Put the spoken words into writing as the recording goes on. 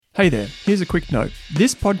Hey there, here's a quick note.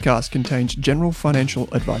 This podcast contains general financial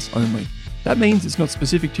advice only. That means it's not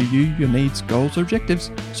specific to you, your needs, goals, or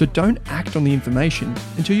objectives, so don't act on the information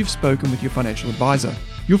until you've spoken with your financial advisor.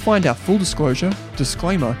 You'll find our full disclosure,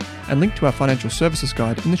 disclaimer, and link to our financial services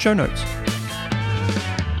guide in the show notes.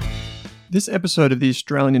 This episode of the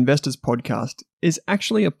Australian Investors Podcast is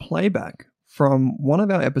actually a playback from one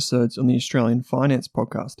of our episodes on the Australian Finance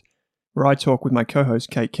Podcast, where I talk with my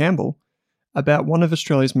co-host Kate Campbell about one of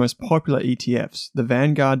Australia's most popular ETFs, the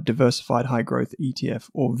Vanguard Diversified High Growth ETF,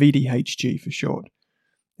 or VDHG for short.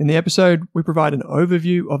 In the episode, we provide an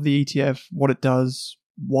overview of the ETF, what it does,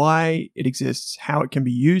 why it exists, how it can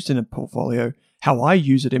be used in a portfolio, how I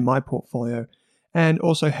use it in my portfolio, and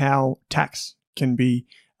also how tax can be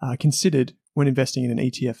considered when investing in an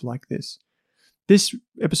ETF like this. This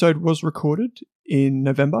episode was recorded in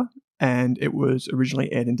November, and it was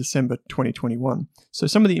originally aired in December 2021. So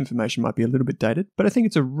some of the information might be a little bit dated, but I think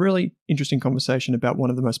it's a really interesting conversation about one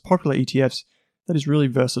of the most popular ETFs that is really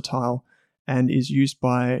versatile and is used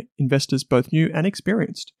by investors both new and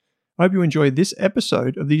experienced. I hope you enjoy this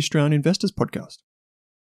episode of the Australian Investors Podcast.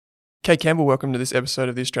 Kate Campbell, welcome to this episode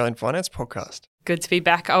of the Australian Finance Podcast. Good to be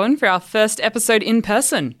back, Owen, for our first episode in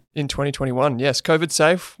person. In 2021, yes, COVID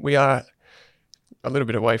safe. We are a little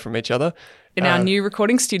bit away from each other. In our new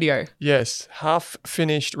recording studio. Yes,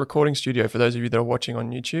 half-finished recording studio. For those of you that are watching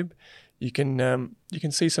on YouTube, you can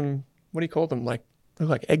see some, what do you call them? Look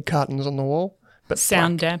like egg cartons on the wall. But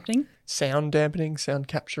sound dampening. Sound dampening, sound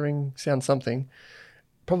capturing, sound something.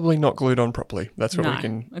 Probably not glued on properly. That's what we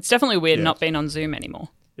can... It's definitely weird not being on Zoom anymore.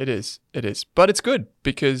 It is. But it's good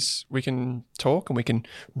because we can talk and we can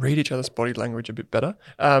read each other's body language a bit better.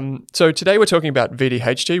 So today we're talking about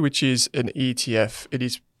VDHG, which is an ETF. It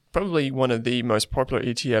is probably one of the most popular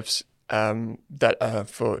ETFs that are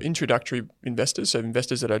for introductory investors. So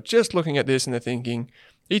investors that are just looking at this and they're thinking,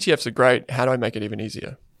 ETFs are great. How do I make it even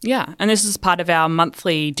easier? Yeah, and this is part of our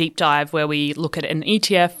monthly deep dive where we look at an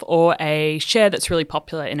ETF or a share that's really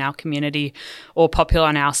popular in our community or popular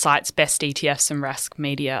on our site's best ETFs and Rask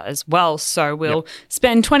Media as well. So we'll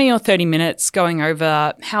spend 20 or 30 minutes going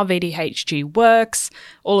over how VDHG works,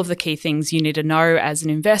 all of the key things you need to know as an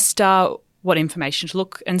investor, what information to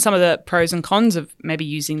look, and some of the pros and cons of maybe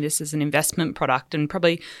using this as an investment product. And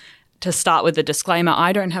probably to start with a disclaimer,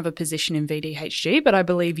 I don't have a position in VDHG, but I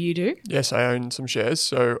believe you do. Yes, I own some shares.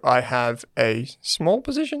 So I have a small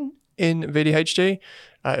position in VDHG.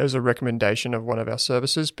 It was a recommendation of one of our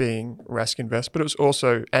services, being Rask Invest, but it was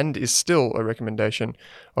also and is still a recommendation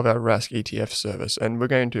of our Rask ETF service. And we're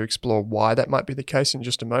going to explore why that might be the case in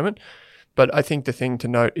just a moment. But I think the thing to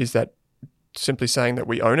note is that simply saying that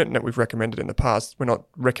we own it and that we've recommended it in the past, we're not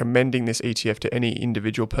recommending this ETF to any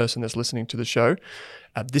individual person that's listening to the show.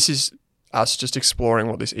 This is us just exploring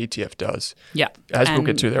what this ETF does. Yeah. As we'll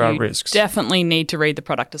get to, there are risks. Definitely need to read the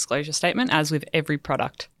product disclosure statement, as with every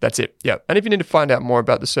product. That's it. Yeah. And if you need to find out more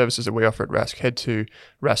about the services that we offer at Rask, head to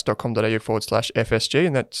rask.com.au/FSG,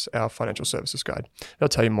 and that's our financial services guide. That'll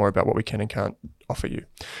tell you more about what we can and can't offer you.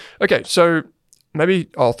 Okay. So maybe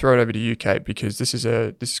I'll throw it over to you, Kate, because this is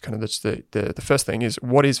kind of the first thing is,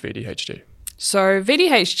 what is VDHG? So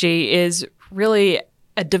VDHG is really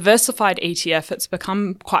a diversified ETF. It's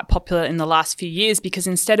become quite popular in the last few years because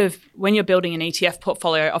instead of when you're building an ETF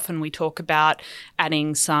portfolio, often we talk about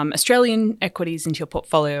adding some Australian equities into your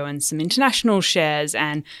portfolio and some international shares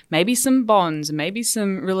and maybe some bonds and maybe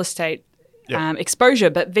some real estate exposure.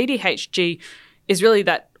 But VDHG is really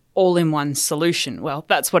that all-in-one solution. Well,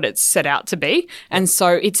 that's what it's set out to be. And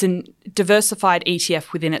so it's a diversified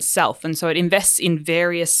ETF within itself. And so it invests in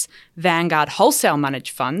various Vanguard wholesale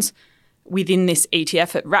managed funds within this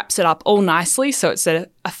ETF. It wraps it up all nicely. So it's a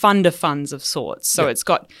fund of funds of sorts. So it's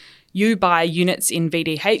got, you buy units in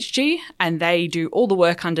VDHG and they do all the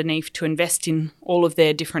work underneath to invest in all of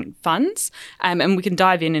their different funds. And we can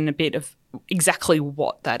dive in a bit of exactly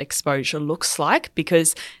what that exposure looks like,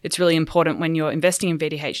 because it's really important when you're investing in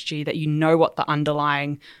VDHG that you know what the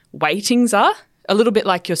underlying weightings are. A little bit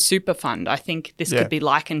like your super fund. I think this could be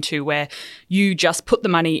likened to where you just put the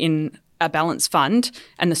money in a balanced fund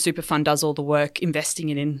and the super fund does all the work investing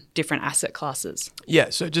it in different asset classes.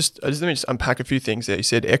 Yeah, so let me unpack a few things there. You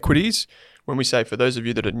said equities. When we say, for those of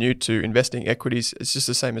you that are new to investing equities, it's just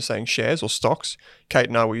the same as saying shares or stocks. Kate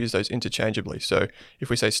and I will use those interchangeably. So if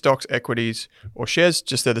we say stocks, equities, or shares,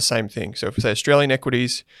 just they're the same thing. So if we say Australian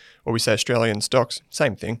equities or we say Australian stocks,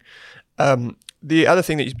 same thing. The other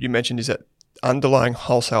thing that you mentioned is that underlying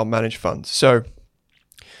wholesale managed funds. So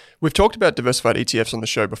we've talked about diversified ETFs on the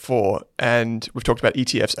show before, and we've talked about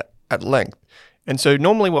ETFs at length. And so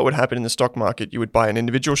normally what would happen in the stock market, you would buy an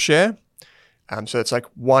individual share, So it's like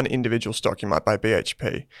one individual stock you might buy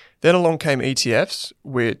BHP. Then along came ETFs,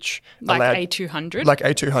 which allowed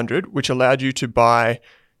A200, which allowed you to buy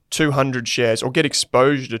 200 shares or get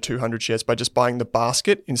exposure to 200 shares by just buying the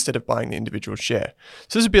basket instead of buying the individual share.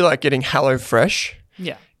 So this would be like getting HelloFresh.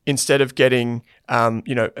 Yeah. Instead of getting,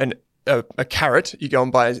 a carrot, you go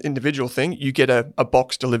and buy an individual thing, you get a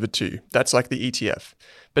box delivered to you. That's like the ETF.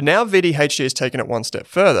 But now VDHG has taken it one step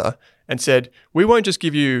further and said, we won't just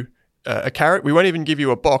give you a carrot, we won't even give you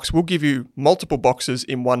a box, we'll give you multiple boxes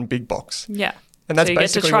in one big box. Yeah. And that's so you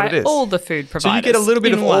basically get to try what it is. all the food providers. So you get a little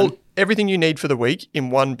bit of one. everything you need for the week in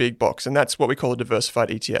one big box. And that's what we call a diversified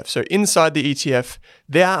ETF. So inside the ETF,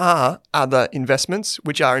 there are other investments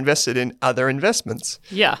which are invested in other investments.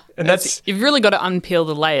 Yeah. And you've really got to unpeel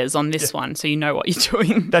the layers on this one so you know what you're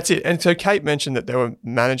doing. That's it. And so Kate mentioned that there were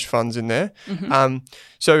managed funds in there. Mm-hmm.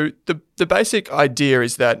 So the basic idea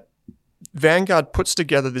is that Vanguard puts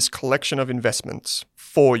together this collection of investments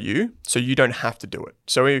for you so you don't have to do it.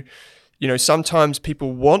 So sometimes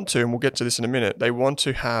people want to, and we'll get to this in a minute, they want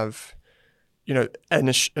to have, an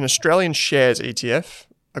Australian shares ETF,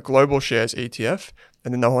 a global shares ETF,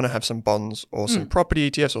 and then they want to have some bonds or some property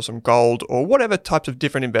ETFs or some gold or whatever types of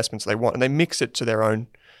different investments they want, and they mix it to their own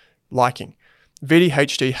liking.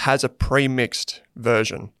 VDHG has a pre-mixed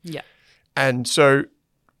version. Yeah. And so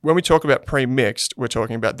when we talk about pre-mixed, we're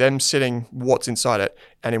talking about them setting what's inside it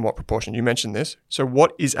and in what proportion. You mentioned this. So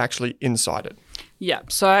what is actually inside it? Yeah,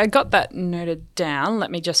 so I got that noted down. Let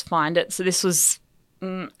me just find it. So this was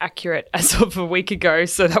accurate as of a week ago.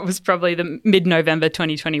 So that was probably the mid-November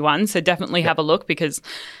 2021. So definitely have a look because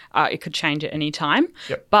it could change at any time.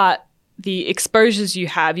 Yep. But the exposures you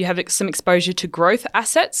have some exposure to growth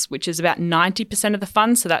assets, which is about 90% of the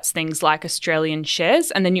fund. So that's things like Australian shares.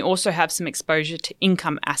 And then you also have some exposure to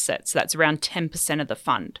income assets. That's around 10% of the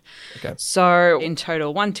fund. Okay. So in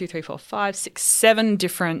total, 1, 2, 3, 4, 5, 6, 7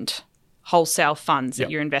 different wholesale funds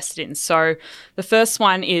that you're invested in. So the first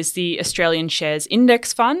one is the Australian Shares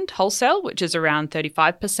Index Fund wholesale, which is around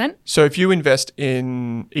 35%. So if you invest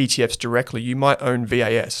in ETFs directly, you might own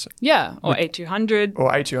VAS. Yeah, or A200.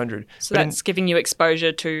 Or A200. So that's giving you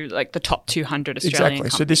exposure to like the top 200 Australian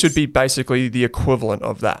companies. So this would be basically the equivalent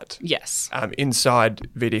of that. Yes. Inside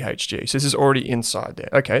VDHG. So this is already inside there.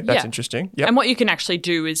 Okay, that's interesting. Yep. And what you can actually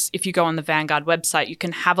do is if you go on the Vanguard website, you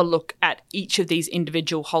can have a look at each of these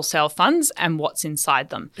individual wholesale funds and what's inside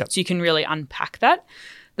them. Yep. So you can really unpack that.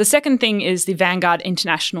 The second thing is the Vanguard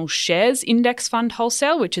International Shares Index Fund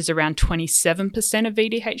wholesale, which is around 27% of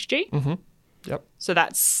VDHG. Mm-hmm. Yep. So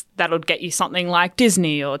that'll get you something like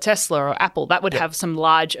Disney or Tesla or Apple. That would have some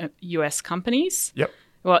large US companies. Yep.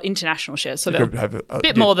 Well, international shares. So you could have a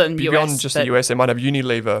bit more than US. Beyond just the US, they might have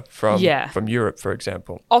Unilever from Europe, for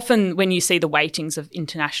example. Often when you see the weightings of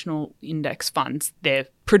international index funds, they're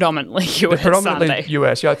predominantly US, They're predominantly aren't they?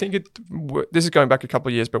 US. Yeah, I think this is going back a couple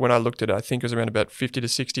of years, but when I looked at it, I think it was around about 50 to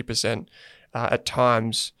 60% at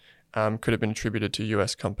times could have been attributed to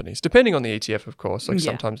US companies, depending on the ETF, of course.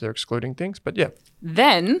 Sometimes they're excluding things, but yeah.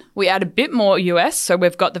 Then we add a bit more US. So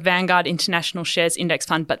we've got the Vanguard International Shares Index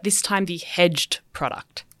Fund, but this time the hedged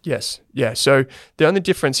product. Yes. Yeah. So the only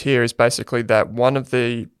difference here is basically that one of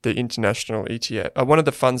the international ETF, one of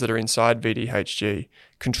the funds that are inside VDHG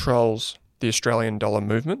controls the Australian dollar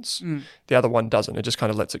movements. The other one doesn't. It just kind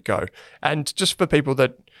of lets it go. And just for people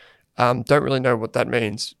that don't really know what that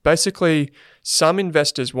means, basically some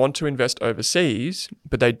investors want to invest overseas,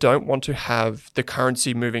 but they don't want to have the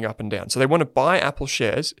currency moving up and down. So they want to buy Apple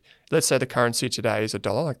shares. Let's say the currency today is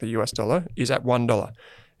 $1, like the US dollar is at $1.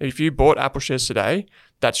 If you bought Apple shares today,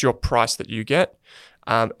 that's your price that you get.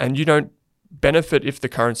 And you don't benefit if the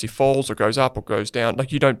currency falls or goes up or goes down.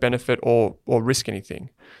 Like you don't benefit or risk anything.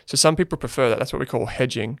 So some people prefer that. That's what we call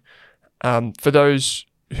hedging. For those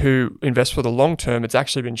who invest for the long term, it's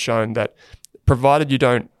actually been shown that provided you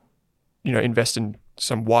don't, invest in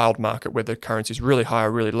some wild market where the currency is really high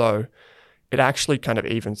or really low, it actually kind of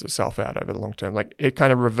evens itself out over the long term. Like it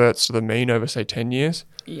kind of reverts to the mean over, say, 10 years.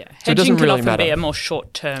 Yeah. So it doesn't really often matter. Be a more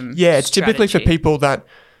short-term Yeah, it's typically for strategy. people that,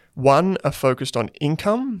 one, are focused on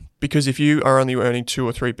income, because if you are only earning 2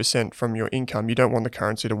 or 3% from your income, you don't want the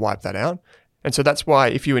currency to wipe that out. And so that's why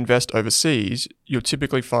if you invest overseas, you'll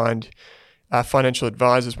typically find financial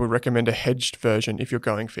advisors will recommend a hedged version if you're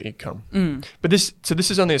going for income. But this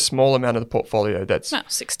is only a small amount of the portfolio. That's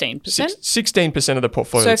 16%. 16% of the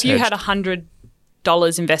portfolio. So if you hedged. had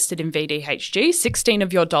 $100 invested in VDHG, 16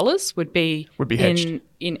 of your dollars would be hedged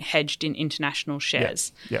in hedged in international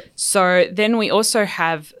shares. Yeah. So then we also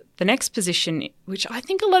have The next position, which I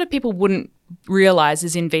think a lot of people wouldn't realise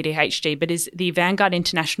is in VDHG, but is the Vanguard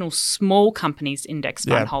International Small Companies Index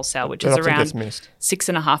Fund Wholesale, which is around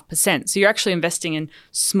 6.5%. So you're actually investing in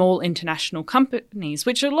small international companies,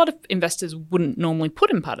 which a lot of investors wouldn't normally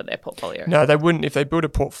put in part of their portfolio. No, they wouldn't. If they build a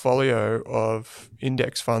portfolio of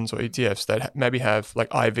index funds or ETFs, they'd maybe have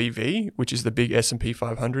like IVV, which is the big S&P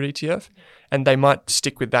 500 ETF, and they might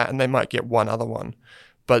stick with that and they might get one other one.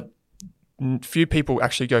 But few people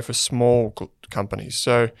actually go for small companies.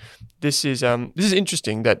 So this is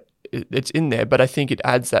interesting that it's in there, but I think it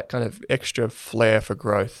adds that kind of extra flair for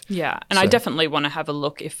growth. Yeah, and I definitely want to have a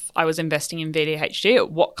look if I was investing in VDHG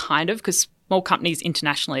at what kind of, because small companies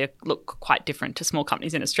internationally look quite different to small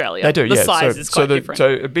companies in Australia. They do, the size is quite different.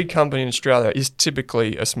 So a big company in Australia is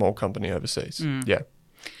typically a small company overseas. Yeah.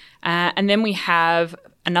 And then we have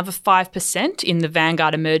another 5% in the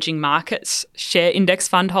Vanguard Emerging Markets Share Index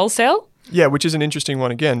Fund Wholesale. Yeah, which is an interesting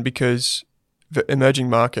one again, because the emerging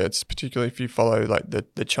markets, particularly if you follow like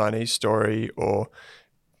the Chinese story or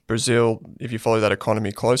Brazil, if you follow that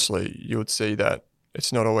economy closely, you would see that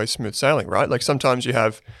it's not always smooth sailing, right? Like sometimes you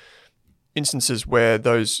have instances where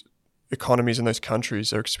those economies in those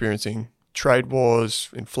countries are experiencing trade wars,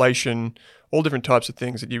 inflation, all different types of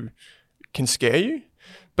things that can scare you.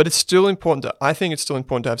 But it's still important I think it's still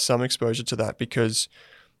important to have some exposure to that, because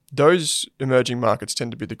those emerging markets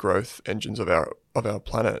tend to be the growth engines of our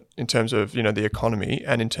planet in terms of, the economy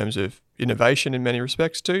and in terms of innovation in many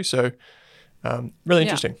respects too. So really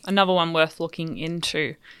interesting. Another one worth looking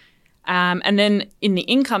into. And then in the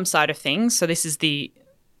income side of things, so this is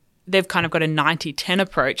they've kind of got a 90-10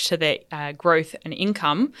 approach to their growth and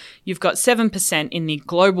income. You've got 7% in the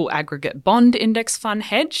Global Aggregate Bond Index Fund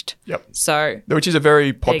hedged. Yep. So which is a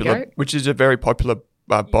very popular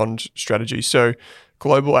bond strategy. So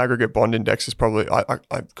Global Aggregate Bond Index is probably, I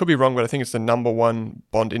could be wrong, but I think it's the number one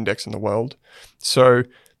bond index in the world. So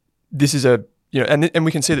this is and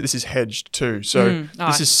we can see that this is hedged too. So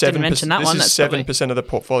this is 7%. This is 7% of the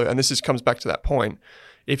portfolio, and this comes back to that point.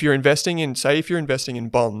 If you're investing in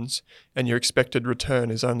bonds and your expected return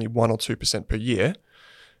is only 1 or 2% per year,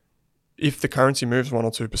 if the currency moves 1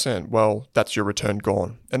 or 2%, well, that's your return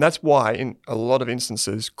gone. And that's why in a lot of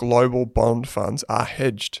instances, global bond funds are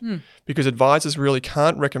hedged because advisors really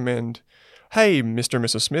can't recommend, hey, Mr. and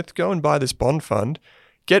Mrs. Smith, go and buy this bond fund,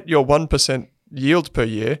 get your 1% yield per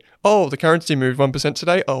year. Oh, the currency moved 1%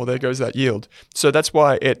 today. Oh, there goes that yield. So that's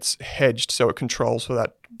why it's hedged, so it controls for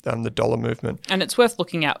that the dollar movement. And it's worth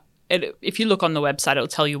looking at. If you look on the website, it'll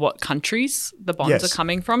tell you what countries the bonds are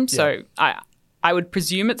coming from. So I would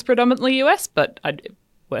presume it's predominantly US, but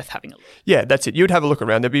worth having a look. Yeah, that's it. You'd have a look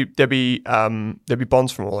around. There'd be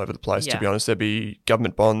bonds from all over the place, to be honest. There'd be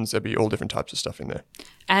government bonds. There'd be all different types of stuff in there.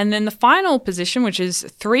 And then the final position, which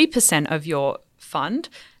is 3% of your fund,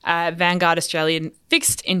 Vanguard Australian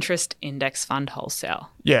Fixed Interest Index Fund Wholesale.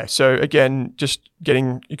 Yeah, so again, just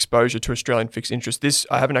getting exposure to Australian fixed interest.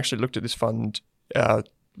 I haven't actually looked at this fund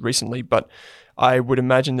recently, but I would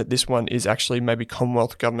imagine that this one is actually maybe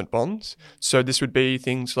Commonwealth government bonds. So this would be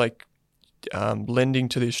things like lending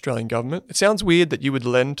to the Australian government. It sounds weird that you would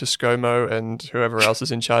lend to ScoMo and whoever else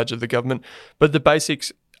is in charge of the government, but the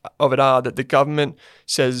basics of it are that the government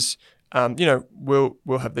says, we'll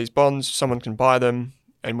have these bonds, someone can buy them,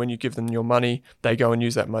 and when you give them your money, they go and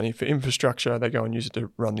use that money for infrastructure, they go and use it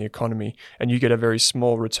to run the economy, and you get a very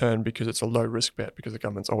small return because it's a low risk bet because the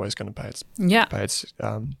government's always going to pay its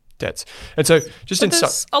debts. And so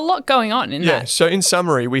there's a lot going on in that. Yeah, so in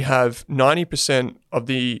summary, we have 90% of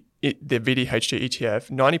the VDHG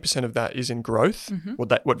ETF, 90% of that is in growth,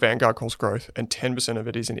 what Vanguard calls growth, and 10% of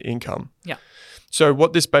it is in income. Yeah. So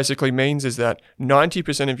what this basically means is that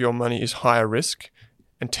 90% of your money is higher risk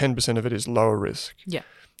and 10% of it is lower risk. Yeah.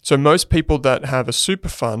 So most people that have a super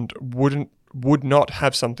fund would not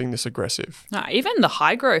have something this aggressive. No, even the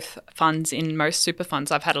high growth funds in most super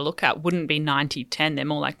funds I've had a look at wouldn't be 90-10. They're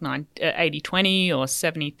more like 80-20 or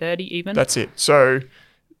 70-30 even. That's it. So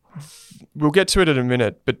we'll get to it in a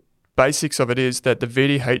minute, but basics of it is that the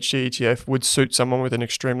VDHG ETF would suit someone with an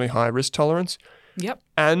extremely high risk tolerance. Yep.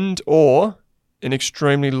 And or an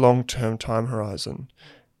extremely long-term time horizon.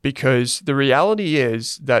 Because the reality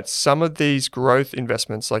is that some of these growth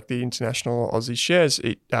investments, like the international Aussie shares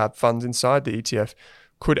funds inside the ETF,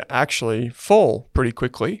 could actually fall pretty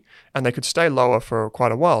quickly and they could stay lower for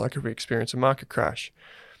quite a while. Like if we experience a market crash.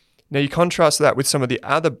 Now you contrast that with some of the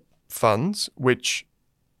other funds which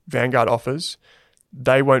Vanguard offers,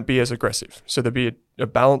 they won't be as aggressive. So there'll be a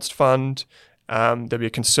balanced fund, there'll be a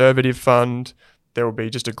conservative fund, there will be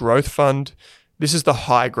just a growth fund. This is the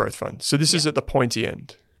high growth fund. So this is at the pointy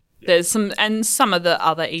end. There's some of the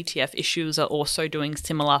other ETF issues are also doing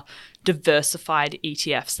similar diversified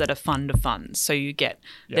ETFs that are fund of funds. So you get,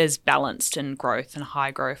 there's balanced and growth and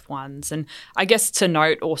high growth ones. And I guess to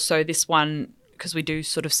note also this one, because we do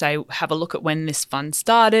sort of say, have a look at when this fund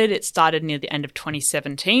started. It started near the end of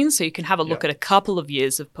 2017. So you can have a look at a couple of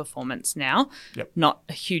years of performance now, not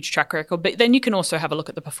a huge track record. But then you can also have a look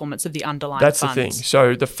at the performance of the underlying funds. That's the thing.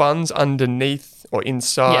 So the funds underneath or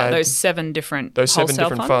inside those seven different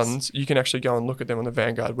funds, you can actually go and look at them on the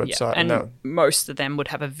Vanguard website. And most of them would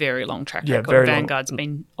have a very long track record. Vanguard's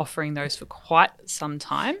been offering those for quite some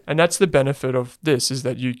time. And that's the benefit of this, is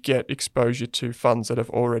that you get exposure to funds that have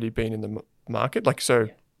already been in the market.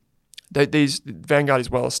 Vanguard is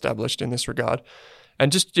well established in this regard.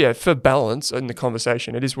 And just, for balance in the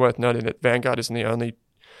conversation, it is worth noting that Vanguard isn't the only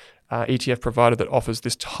ETF provider that offers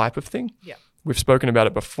this type of thing. Yeah. We've spoken about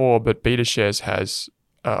it before, but BetaShares has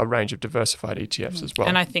a range of diversified ETFs as well.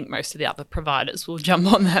 And I think most of the other providers will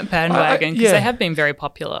jump on that bandwagon because they have been very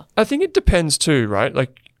popular. I think it depends too, right?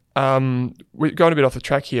 We're going a bit off the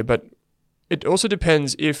track here, but it also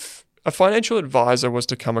depends if a financial advisor was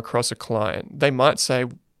to come across a client. They might say,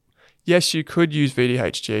 yes, you could use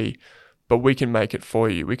VDHG, but we can make it for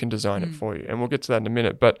you. We can design it for you. And we'll get to that in a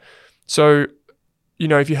minute. But so,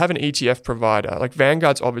 if you have an ETF provider, like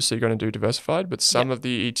Vanguard's obviously going to do diversified, but some of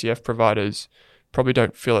the ETF providers probably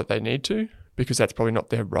don't feel that they need to because that's probably not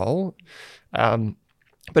their role.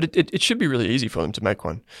 But it should be really easy for them to make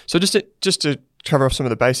one. So just to cover off some of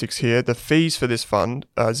the basics here, the fees for this fund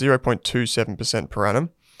are 0.27% per annum,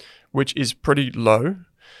 which is pretty low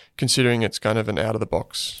considering it's kind of an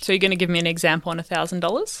out-of-the-box. So you're going to give me an example on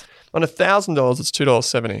 $1,000? On $1,000, it's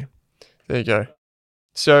 $2.70. There you go.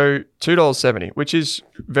 So $2.70, which is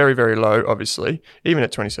very, very low, obviously. Even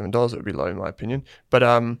at $27, it would be low in my opinion. But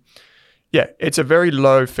it's a very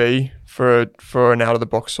low fee for an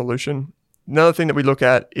out-of-the-box solution. Another thing that we look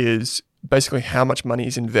at is basically how much money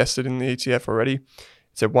is invested in the ETF already.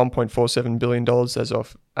 It's at $1.47 billion as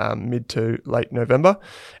of mid to late November.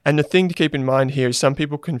 And the thing to keep in mind here is some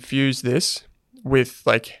people confuse this with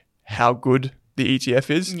how good the ETF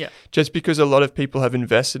is. Yeah. Just because a lot of people have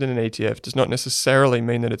invested in an ETF does not necessarily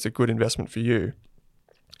mean that it's a good investment for you.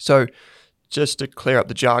 So just to clear up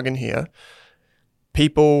the jargon here,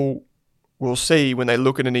 people will see when they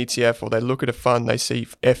look at an ETF or they look at a fund, they see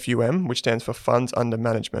FUM, which stands for Funds Under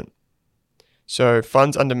Management. So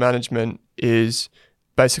Funds Under Management is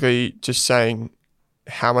basically just saying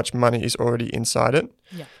how much money is already inside it.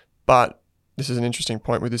 Yeah. But this is an interesting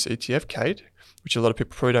point with this ETF, Kate, which a lot of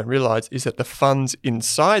people probably don't realize, is that the funds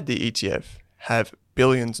inside the ETF have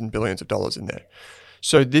billions and billions of dollars in there.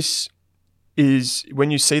 So this is,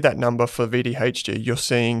 when you see that number for VDHG, you're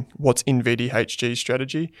seeing what's in VDHG's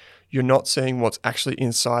strategy. You're not seeing what's actually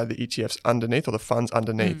inside the ETFs underneath or the funds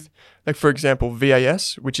underneath. Like, for example,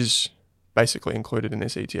 VAS, which is basically included in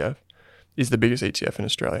this ETF, is the biggest ETF in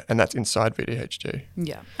Australia, and that's inside VDHG.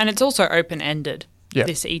 Yeah. And it's also open-ended,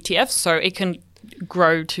 this ETF, so it can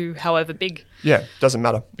grow to however big. Yeah, doesn't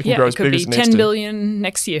matter. It can grow as big as it needs to. It could be 10 billion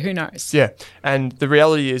next year, who knows? Yeah, and the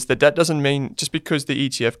reality is that doesn't mean, just because the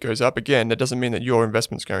ETF goes up again, that doesn't mean that your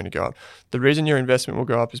investment's going to go up. The reason your investment will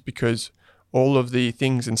go up is because all of the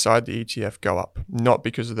things inside the ETF go up, not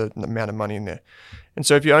because of the amount of money in there. And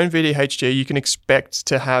so if you own VDHG, you can expect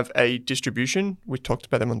to have a distribution. We talked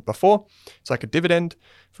about them before. It's like a dividend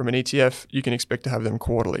from an ETF. You can expect to have them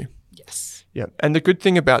quarterly. Yes. Yeah. And the good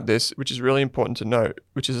thing about this, which is really important to note,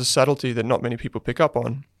 which is a subtlety that not many people pick up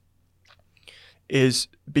on, is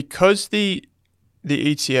because the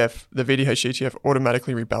ETF, the VDHG ETF,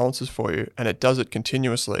 automatically rebalances for you, and it does it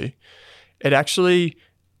continuously, it actually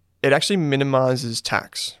minimizes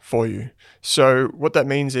tax for you. So what that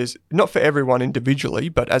means is, not for everyone individually,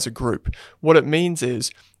 but as a group, what it means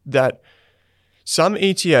is that some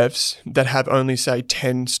ETFs that have only, say,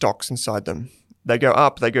 10 stocks inside them, they go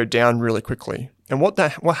up, they go down really quickly. And what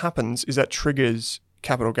happens is that triggers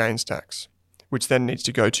capital gains tax, which then needs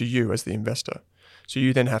to go to you as the investor. So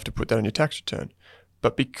you then have to put that on your tax return.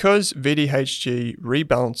 But because VDHG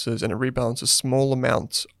rebalances, and it rebalances small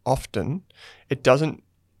amounts often, it doesn't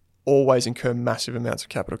always incur massive amounts of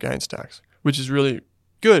capital gains tax, which is really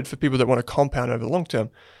good for people that want to compound over the long term.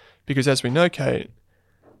 Because as we know, Kate,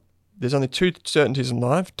 there's only two certainties in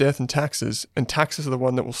life, death and taxes are the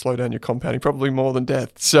one that will slow down your compounding probably more than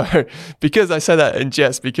death. So because I say that in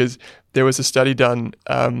jest, because there was a study done,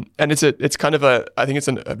 and it's kind of I think it's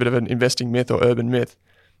a bit of an investing myth or urban myth,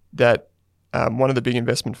 that one of the big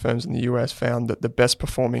investment firms in the US found that the best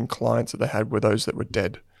performing clients that they had were those that were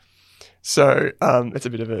dead. So it's a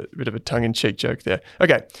bit of a tongue-in-cheek joke there.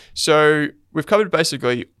 Okay, so we've covered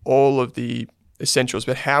basically all of the essentials,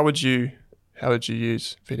 but how would you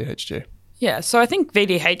use VDHG? Yeah, so I think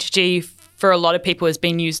VDHG for a lot of people has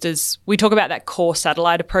been used as, we talk about that core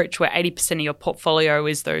satellite approach where 80% of your portfolio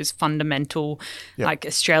is those fundamental like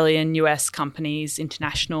Australian, US companies,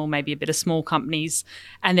 international, maybe a bit of small companies,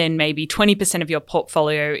 and then maybe 20% of your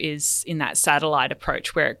portfolio is in that satellite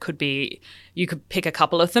approach where it could be, you could pick a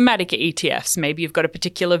couple of thematic ETFs. Maybe you've got a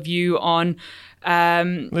particular view on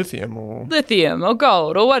lithium or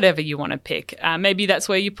gold or whatever you want to pick. Maybe that's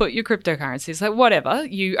where you put your cryptocurrencies, like whatever.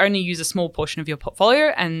 You only use a small portion of your portfolio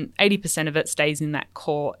and 80% of it stays in that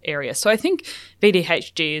core area. So I think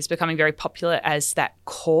VDHG is becoming very popular as that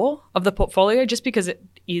core of the portfolio just because it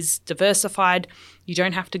is diversified. You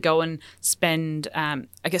don't have to go and spend, I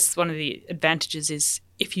guess one of the advantages is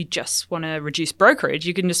if you just want to reduce brokerage,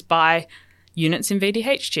 you can just buy units in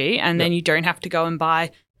VDHG and then you don't have to go and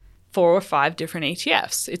buy 4 or 5 different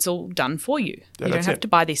ETFs. It's all done for you. You don't have to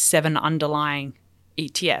buy these 7 underlying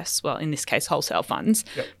ETFs, well, in this case, wholesale funds.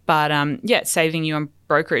 But it's saving you on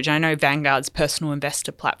brokerage. I know Vanguard's personal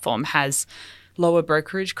investor platform has lower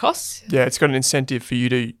brokerage costs. Yeah, it's got an incentive for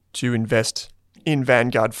you to invest in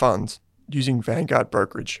Vanguard funds using Vanguard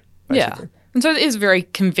brokerage, basically. Yeah. And so it is a very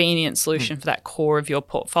convenient solution for that core of your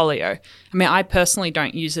portfolio. I mean, I personally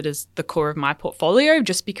don't use it as the core of my portfolio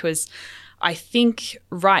just because I think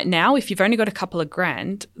right now, if you've only got a couple of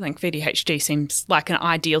grand, like VDHG seems like an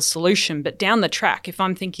ideal solution. But down the track, if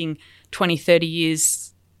I'm thinking 20, 30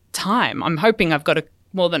 years time, I'm hoping I've got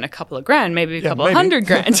more than a couple of grand, maybe a couple of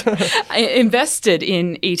 $100,000 invested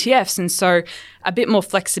in ETFs. And so a bit more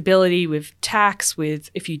flexibility with tax, with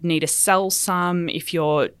if you need to sell some, if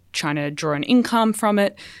you're trying to draw an income from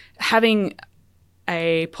it, having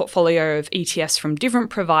a portfolio of ETFs from different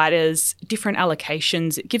providers, different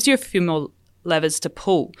allocations. It gives you a few more levers to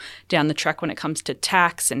pull down the track when it comes to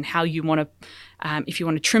tax and how you want to, if you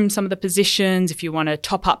want to trim some of the positions, if you want to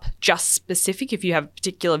top up just specific, if you have a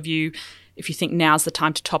particular view, if you think now's the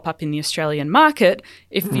time to top up in the Australian market,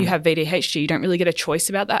 if you have VDHG, you don't really get a choice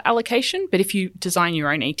about that allocation. But if you design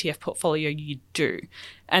your own ETF portfolio, you do.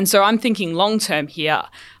 And so I'm thinking long term here,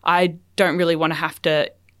 I don't really want to have to,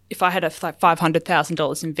 if I had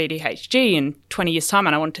 $500,000 in VDHG in 20 years' time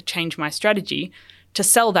and I wanted to change my strategy, to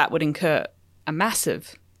sell that would incur a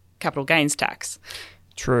massive capital gains tax.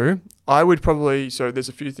 True. I would probably, so there's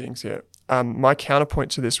a few things here. My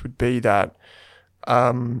counterpoint to this would be that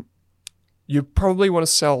you probably want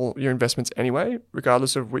to sell your investments anyway,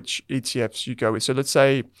 regardless of which ETFs you go with. So let's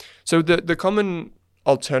say, the common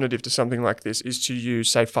alternative to something like this is to use,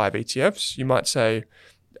 say, 5 ETFs. You might say,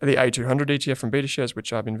 the A200 ETF from BetaShares,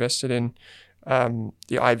 which I've invested in, the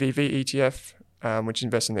IVV ETF, which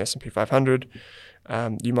invests in the S&P 500.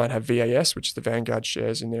 You might have VAS, which is the Vanguard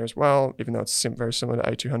shares in there as well, even though it's very similar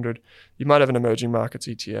to A200. You might have an emerging markets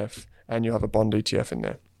ETF, and you'll have a bond ETF in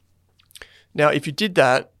there. Now, if you did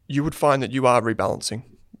that, you would find that you are rebalancing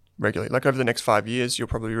regularly. Like over the next 5 years, you'll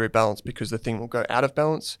probably rebalance because the thing will go out of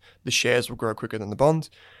balance. The shares will grow quicker than the bonds.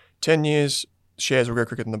 10 years, shares will go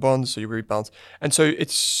quicker than the bonds, so you rebalance. And so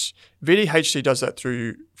it's VDHG does that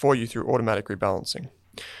for you through automatic rebalancing.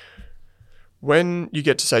 When you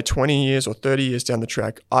get to say 20 years or 30 years down the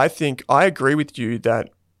track, I agree with you that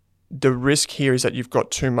the risk here is that you've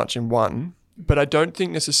got too much in one, but I don't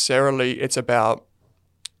think necessarily it's about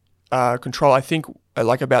control. I think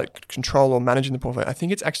about control or managing the portfolio. I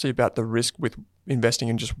think it's actually about the risk with investing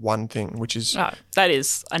in just one thing, which is... that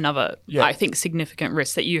is another, I think, significant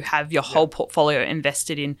risk that you have your whole portfolio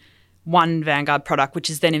invested in one Vanguard product, which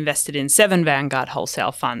is then invested in 7 Vanguard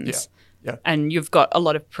wholesale funds. Yeah. And you've got a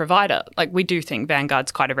lot of provider. Like we do think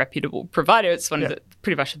Vanguard's quite a reputable provider. It's one of the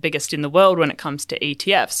pretty much the biggest in the world when it comes to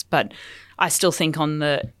ETFs. But I still think on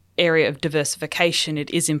the area of diversification,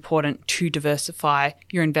 it is important to diversify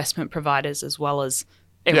your investment providers as well as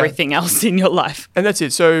everything else in your life. And that's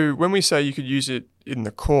it. So when we say you could use it in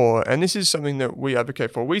the core, and this is something that we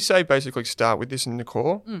advocate for, we say basically start with this in the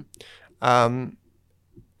core and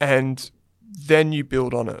then you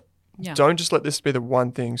build on it. Yeah. Don't just let this be the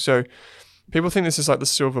one thing. So people think this is like the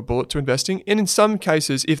silver bullet to investing. And in some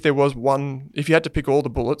cases, if you had to pick all the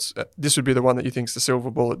bullets, this would be the one that you think is the silver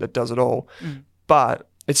bullet that does it all. But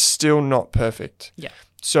it's still not perfect. Yeah.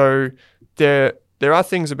 So there are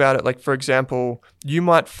things about it, like, for example, you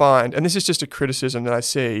might find, and this is just a criticism that I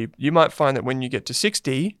see, you might find that when you get to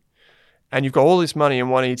 60 and you've got all this money in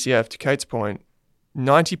one ETF, to Kate's point,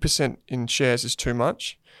 90% in shares is too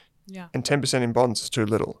much and 10% in bonds is too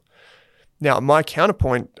little. Now, my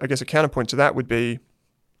counterpoint, I guess a counterpoint to that would be,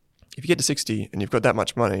 if you get to 60 and you've got that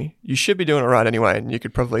much money, you should be doing it right anyway, and you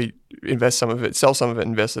could probably invest some of it, sell some of it,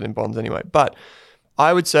 invest it in bonds anyway. But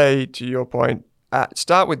I would say, to your point,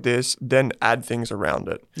 start with this, then add things around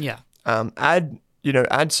it. Yeah.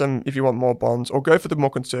 Add some if you want more bonds, or go for the more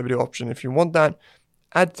conservative option if you want that.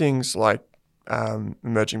 Add things like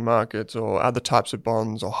emerging markets or other types of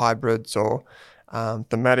bonds or hybrids or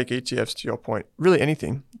thematic ETFs, to your point. Really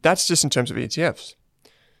anything. That's just in terms of ETFs.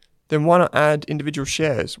 Then why not add individual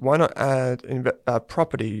shares? Why not add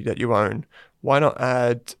property that you own? Why not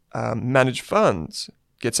add managed funds?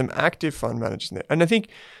 Get some active fund managers in there. And I think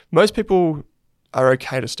most people are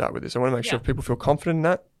okay to start with this. I want to make sure people feel confident in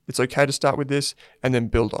that. It's okay to start with this and then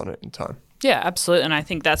build on it in time. Yeah, absolutely. And I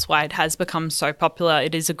think that's why it has become so popular.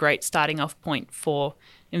 It is a great starting off point for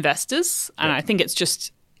investors. And I think it's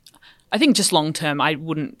just long term, I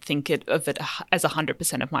wouldn't think of it as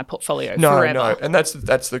 100% of my portfolio forever. No, and that's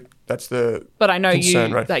the. But I know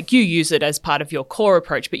concern, you use it as part of your core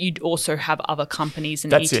approach, but you also have other companies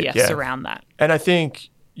and ETFs around that. And I think,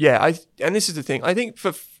 and this is the thing. I think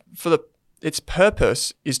its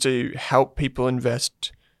purpose is to help people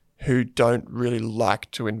invest who don't really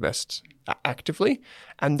like to invest actively,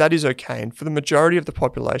 and that is okay. And for the majority of the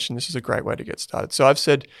population, this is a great way to get started. So I've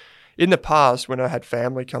said in the past, when I had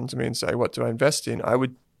family come to me and say, what do I invest in? I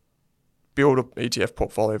would build an ETF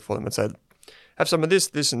portfolio for them and say, have some of this,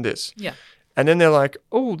 this, and this. Yeah. And then they're like,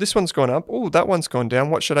 oh, this one's gone up. Oh, that one's gone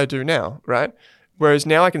down. What should I do now? Right? Whereas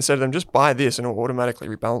now I can say to them, just buy this and it'll automatically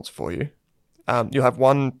rebalance for you. You'll have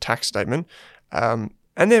one tax statement. And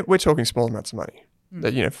we're talking small amounts of money.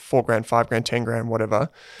 That, $4,000, $5,000, $10,000, whatever.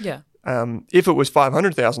 Yeah. If it was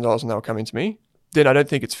 $500,000 and they'll come into me, then I don't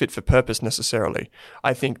think it's fit for purpose necessarily.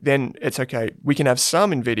 I think then it's okay. We can have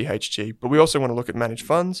some in VDHG, but we also want to look at managed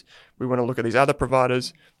funds. We want to look at these other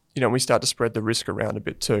providers. We start to spread the risk around a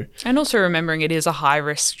bit too. And also remembering it is a high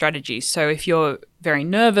risk strategy. So if you're very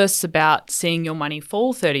nervous about seeing your money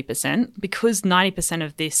fall 30%, because 90%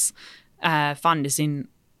 of this fund is in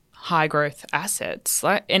high growth assets,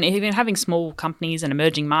 and even having small companies and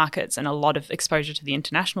emerging markets and a lot of exposure to the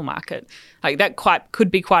international market, that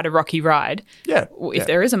could be quite a rocky ride. Yeah. If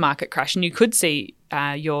there is a market crash, and you could see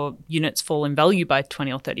your units fall in value by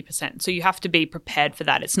 20 or 30%. So you have to be prepared for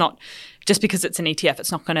that. It's not just because it's an ETF,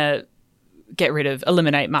 it's not going to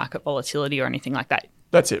eliminate market volatility or anything like that.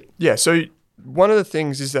 That's it. Yeah. So one of the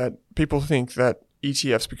things is that people think that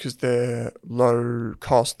ETFs, because they're low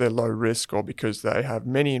cost, they're low risk, or because they have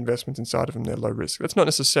many investments inside of them, they're low risk. That's not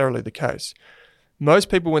necessarily the case. Most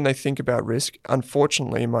people, when they think about risk,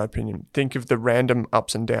 unfortunately, in my opinion, think of the random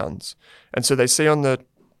ups and downs. And so they see on the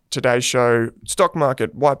Today Show, stock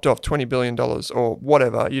market wiped off $20 billion or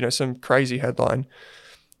whatever, some crazy headline.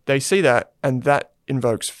 They see that and that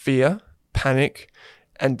invokes fear, panic,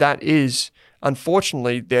 and that is,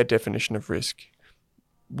 unfortunately, their definition of risk.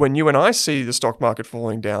 When you and I see the stock market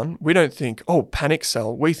falling down, we don't think, oh, panic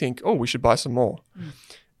sell. We think, oh, we should buy some more.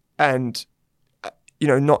 And,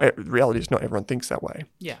 reality is not everyone thinks that way.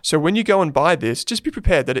 Yeah. So when you go and buy this, just be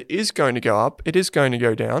prepared that it is going to go up. It is going to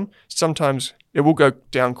go down. Sometimes it will go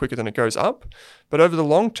down quicker than it goes up. But over the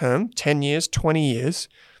long term, 10 years, 20 years,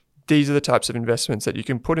 these are the types of investments that you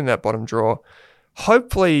can put in that bottom drawer,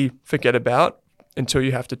 hopefully forget about until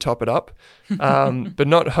you have to top it up, but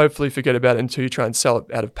not hopefully forget about it until you try and sell it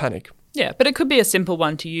out of panic. Yeah, but it could be a simple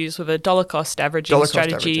one to use with a dollar cost averaging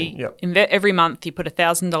strategy. Yep. Every month you put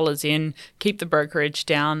 $1,000 in, keep the brokerage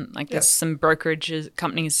down. There's some brokerages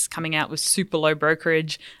companies coming out with super low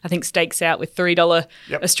brokerage. I think Stake's out with $3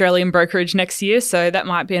 Australian brokerage next year, so that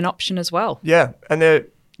might be an option as well. Yeah, and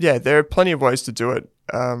there are plenty of ways to do it,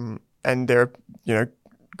 and there are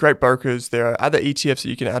great brokers. There are other ETFs that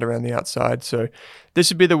you can add around the outside. So this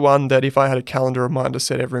would be the one that if I had a calendar reminder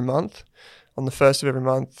set every month, on the first of every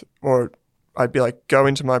month, or I'd be like, go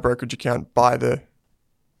into my brokerage account, buy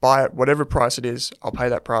it, whatever price it is, I'll pay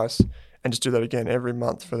that price, and just do that again every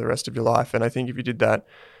month for the rest of your life. And I think if you did that,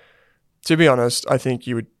 to be honest, I think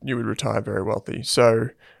you would retire very wealthy. So,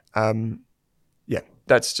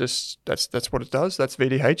 that's what it does. That's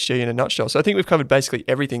VDHG in a nutshell. So I think we've covered basically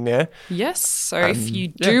everything there. Yes. So if you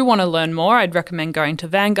do want to learn more, I'd recommend going to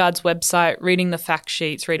Vanguard's website, reading the fact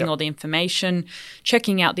sheets, reading all the information,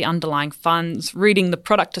 checking out the underlying funds, reading the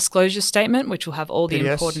product disclosure statement, which will have all the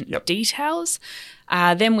important details.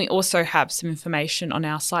 Then we also have some information on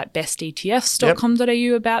our site,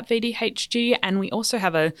 bestetfs.com.au about VDHG. And we also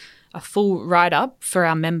have a full write-up for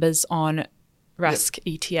our members on Rask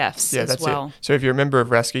ETFs as well. It. So if you're a member of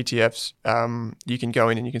Rask ETFs, you can go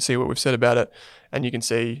in and you can see what we've said about it, and you can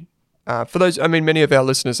see for those. I mean, many of our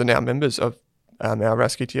listeners are now members of our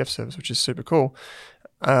Rask ETF service, which is super cool,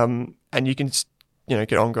 and you can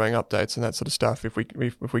get ongoing updates and that sort of stuff if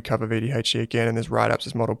we cover VDHG again, and there's write-ups,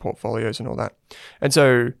 there's model portfolios and all that. And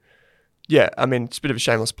so yeah, I mean, it's a bit of a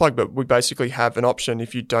shameless plug, but we basically have an option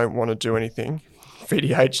if you don't want to do anything.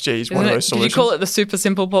 VDHG is one of those solutions. Did you call it the super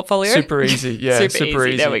simple portfolio? Super easy, yeah, super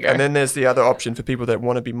easy. There we go. And then there's the other option for people that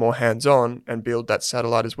want to be more hands-on and build that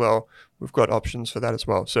satellite as well. We've got options for that as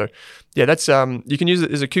well. So, yeah, that's you can use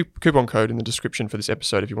it as a coupon code in the description for this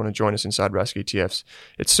episode if you want to join us inside Rask ETFs.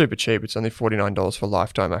 It's super cheap. It's only $49 for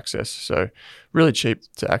lifetime access. So, really cheap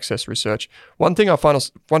to access research. One thing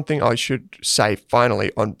I should say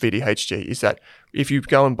finally on VDHG is that if you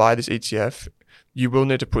go and buy this ETF, you will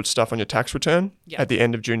need to put stuff on your tax return at the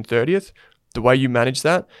end of June 30th. The way you manage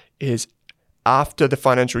that is after the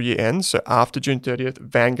financial year ends, so after June 30th,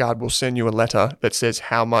 Vanguard will send you a letter that says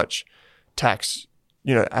how much tax,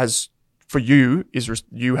 as for you,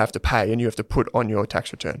 you have to pay and you have to put on your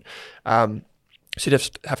tax return. So you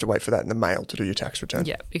just have to wait for that in the mail to do your tax return.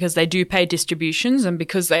 Yeah, because they do pay distributions, and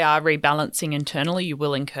because they are rebalancing internally, you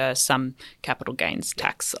will incur some capital gains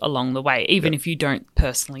tax along the way, even if you don't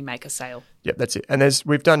personally make a sale. Yep, that's it. And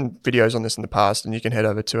we've done videos on this in the past, and you can head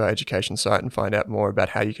over to our education site and find out more about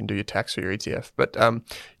how you can do your tax for your ETF. But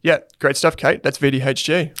yeah, great stuff, Kate. That's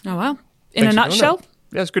VDHG. Oh, wow. In a nutshell?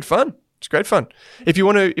 Yeah, it's good fun. It's great fun. If you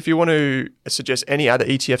want to suggest any other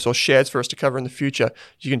ETFs or shares for us to cover in the future,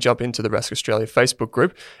 you can jump into the Rask Australia Facebook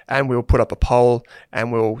group, and we'll put up a poll,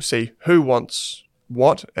 and we'll see who wants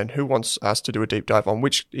what and who wants us to do a deep dive on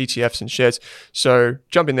which ETFs and shares. So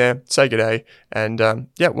jump in there, say good day, and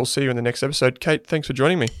yeah, we'll see you in the next episode. Kate, thanks for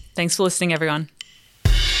joining me. Thanks for listening, everyone.